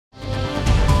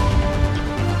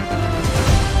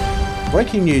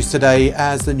Breaking news today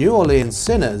as the New Orleans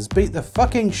Sinners beat the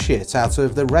fucking shit out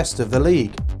of the rest of the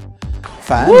league.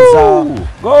 Fans are...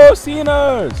 Go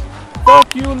Sinners!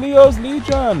 Fuck you, Leo's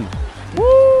Legion!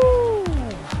 Woo!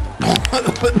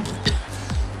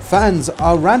 Fans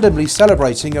are randomly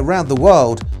celebrating around the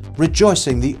world,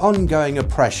 rejoicing the ongoing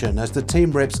oppression as the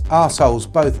team rips arseholes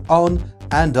both on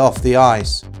and off the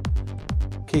ice.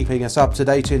 Keeping us up to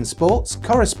date in sports,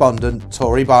 correspondent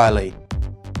Tory Byerly.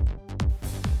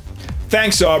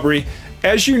 Thanks, Aubrey.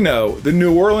 As you know, the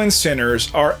New Orleans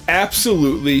Sinners are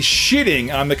absolutely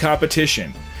shitting on the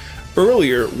competition.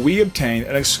 Earlier, we obtained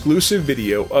an exclusive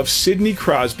video of Sidney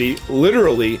Crosby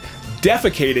literally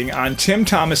defecating on Tim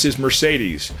Thomas's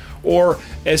Mercedes, or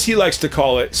as he likes to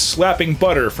call it, slapping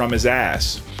butter from his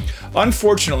ass.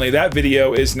 Unfortunately, that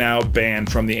video is now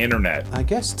banned from the internet. I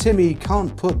guess Timmy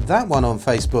can't put that one on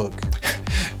Facebook.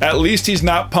 At least he's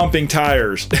not pumping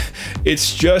tires.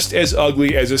 It's just as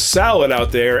ugly as a salad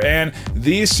out there, and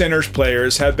these Sinners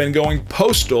players have been going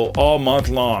postal all month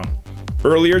long.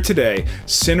 Earlier today,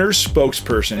 Sinners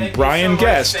spokesperson Brian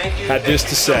Guest had this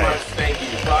to say. Thank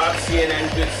you, Bob.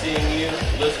 CNN, good seeing you.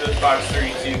 Elizabeth, Fox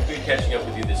 32, good catching up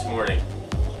with you this morning.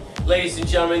 Ladies and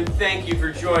gentlemen, thank you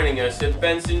for joining us at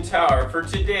Benson Tower for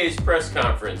today's press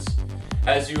conference.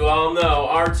 As you all know,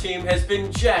 our team has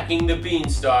been jacking the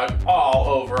beanstalk all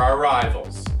over our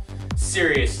rivals.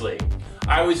 Seriously,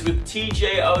 I was with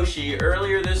TJ Oshie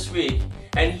earlier this week,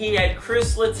 and he had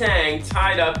Kris Letang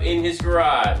tied up in his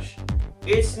garage.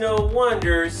 It's no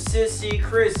wonder Sissy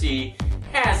Chrissy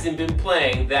hasn't been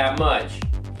playing that much.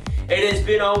 It has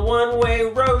been a one-way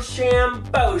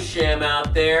Roshambo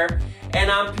out there, and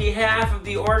on behalf of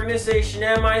the organization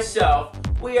and myself,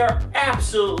 we are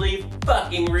absolutely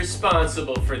fucking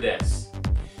responsible for this.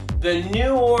 The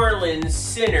New Orleans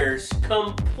Sinners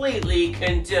completely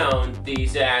condone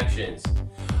these actions.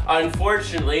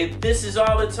 Unfortunately, this is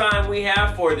all the time we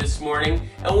have for this morning,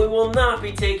 and we will not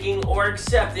be taking or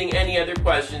accepting any other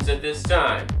questions at this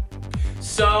time.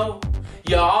 So,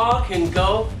 y'all can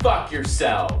go fuck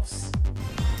yourselves.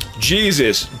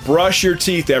 Jesus, brush your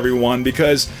teeth, everyone,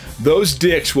 because those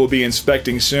dicks will be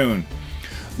inspecting soon.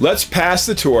 Let's pass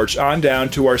the torch on down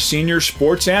to our senior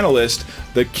sports analyst,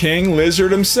 the King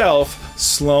Lizard himself,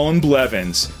 Sloan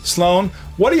Blevins. Sloan,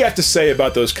 what do you have to say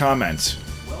about those comments?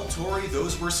 Well, Tory,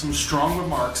 those were some strong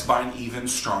remarks by an even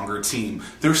stronger team.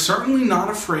 They're certainly not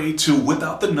afraid to whip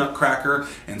out the nutcracker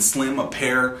and slam a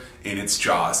pear in its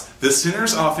jaws. The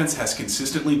Sinners' offense has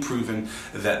consistently proven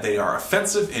that they are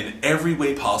offensive in every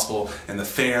way possible, and the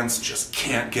fans just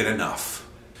can't get enough.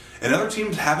 And other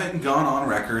teams haven't gone on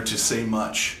record to say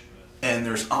much. And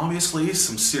there's obviously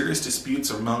some serious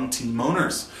disputes among team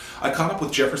owners. I caught up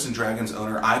with Jefferson Dragons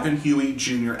owner Ivan Hoey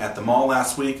Jr. at the mall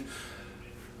last week.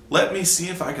 Let me see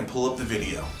if I can pull up the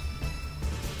video.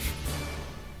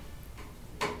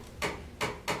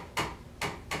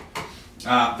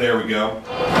 Ah, there we go.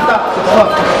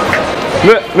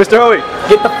 Mr. Hoey!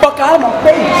 Get the fuck out of my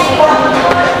face!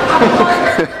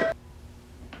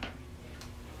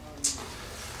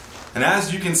 And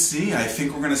as you can see, I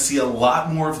think we're going to see a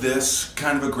lot more of this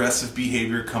kind of aggressive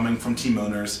behavior coming from team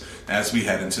owners as we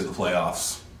head into the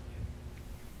playoffs.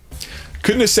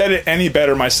 Couldn't have said it any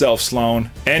better myself, Sloan.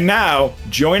 And now,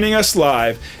 joining us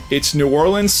live, it's New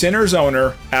Orleans Sinners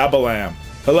owner, Abalam.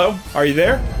 Hello, are you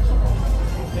there?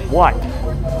 What?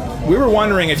 We were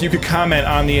wondering if you could comment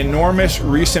on the enormous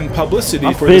recent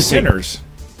publicity for the Sinners.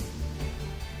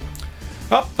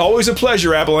 Oh, always a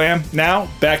pleasure, Abalam. Now,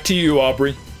 back to you,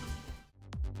 Aubrey.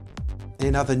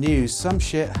 In other news, some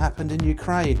shit happened in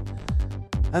Ukraine.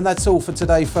 And that's all for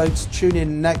today, folks. Tune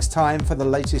in next time for the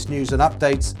latest news and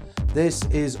updates. This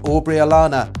is Aubrey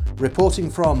Alana reporting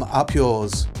from Up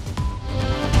Yours.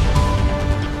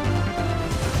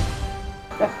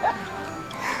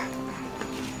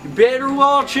 You better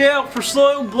watch out for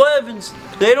Sloan Blevins.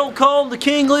 They don't call him the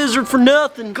King Lizard for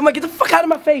nothing. Come on, get the fuck out of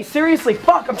my face. Seriously,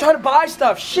 fuck. I'm trying to buy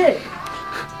stuff. Shit.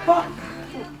 Fuck.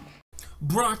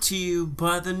 Brought to you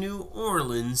by the New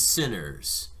Orleans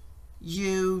Sinners.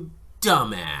 You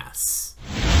dumbass.